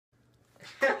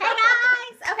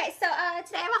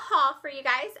today I have a haul for you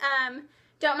guys.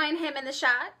 Don't mind him in the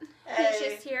shot. Hey. He's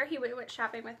just here. He went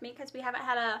shopping with me because we haven't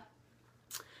had a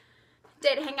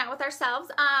day to hang out with ourselves.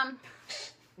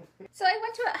 So I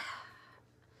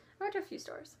went to a few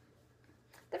stores.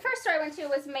 The first store I went to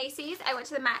was Macy's. I went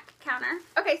to the MAC counter.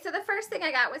 Okay, so the first thing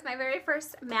I got was my very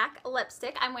first MAC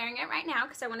lipstick. I'm wearing it right now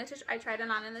because I tried it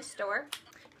on in the store.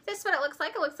 This is what it looks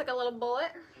like. It looks like a little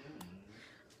bullet.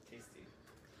 Tasty.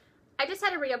 I just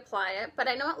had to reapply it, but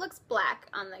I know it looks black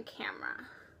on the camera.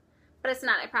 But it's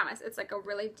not, I promise. It's like a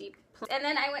really deep. And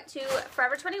then I went to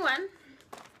Forever 21.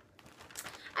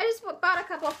 I just bought a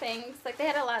couple things. Like they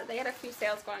had a few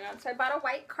sales going on. So I bought a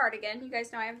white cardigan. You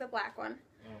guys know I have the black one.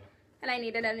 And I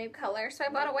needed a new color, so I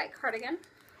bought a white cardigan.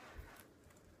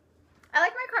 I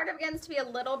like my cardigans to be a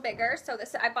little bigger, so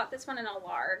I bought this one in a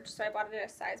large, so I bought it in a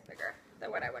size bigger than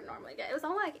what I would normally get. It was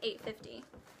only like $8.50.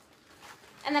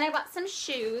 And then I bought some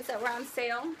shoes that were on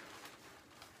sale.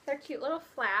 They're cute little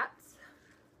flats.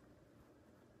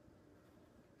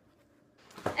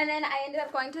 And then I ended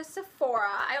up going to Sephora.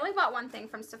 I only bought one thing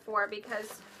from Sephora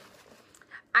because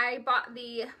I bought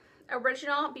the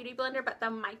original Beauty Blender, but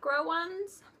the micro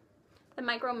ones. The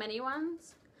micro mini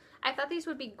ones. I thought these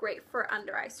would be great for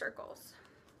under eye circles.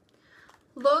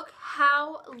 Look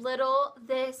how little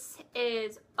this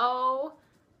is. Oh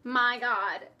my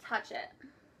god. Touch it.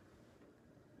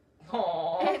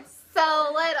 Aww. It's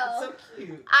so little. It's so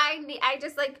cute. I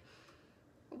just like,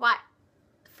 what?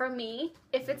 For me,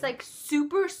 if it's like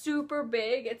super, super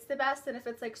big, it's the best. And if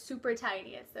it's like super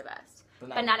tiny, it's the best.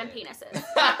 But not in penises.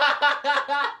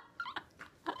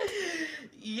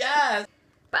 Yes.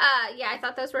 But yeah, I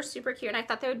thought those were super cute, and I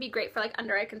thought they would be great for like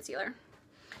under eye concealer.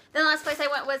 Then the last place I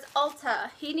went was Ulta.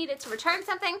 He needed to return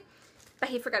something, but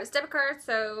he forgot his debit card,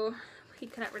 so he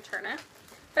couldn't return it.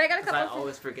 But I got a couple. I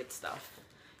always forget stuff.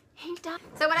 He does.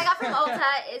 So what I got from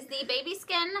Ulta is the Baby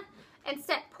Skin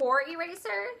Instant Pore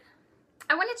Eraser.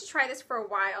 I wanted to try this for a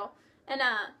while, and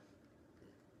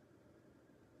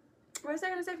what was I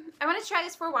gonna say? I wanted to try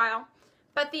this for a while,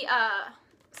 but the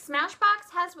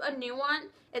Smashbox has a new one.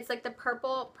 It's like the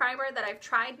purple primer that I've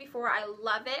tried before. I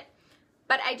love it.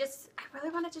 But I really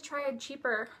wanted to try a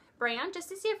cheaper brand just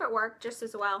to see if it worked just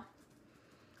as well.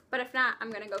 But if not, I'm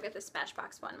going to go get the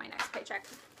Smashbox one my next paycheck.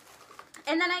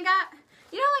 And then I got,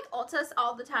 you know, like Ulta's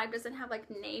all the time doesn't have like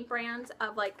name brands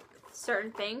of like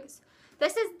certain things.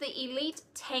 This is the Elite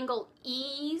Tangle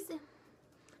Ease.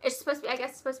 It's supposed to be, I guess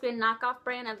it's supposed to be a knockoff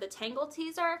brand of the Tangle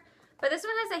Teaser. But this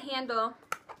one has a handle.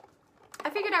 I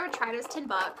figured I would try it. It was $10.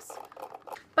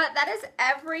 But that is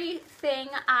everything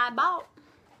I bought.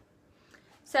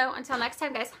 So until next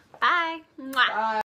time, guys. Bye. Mwah. Bye.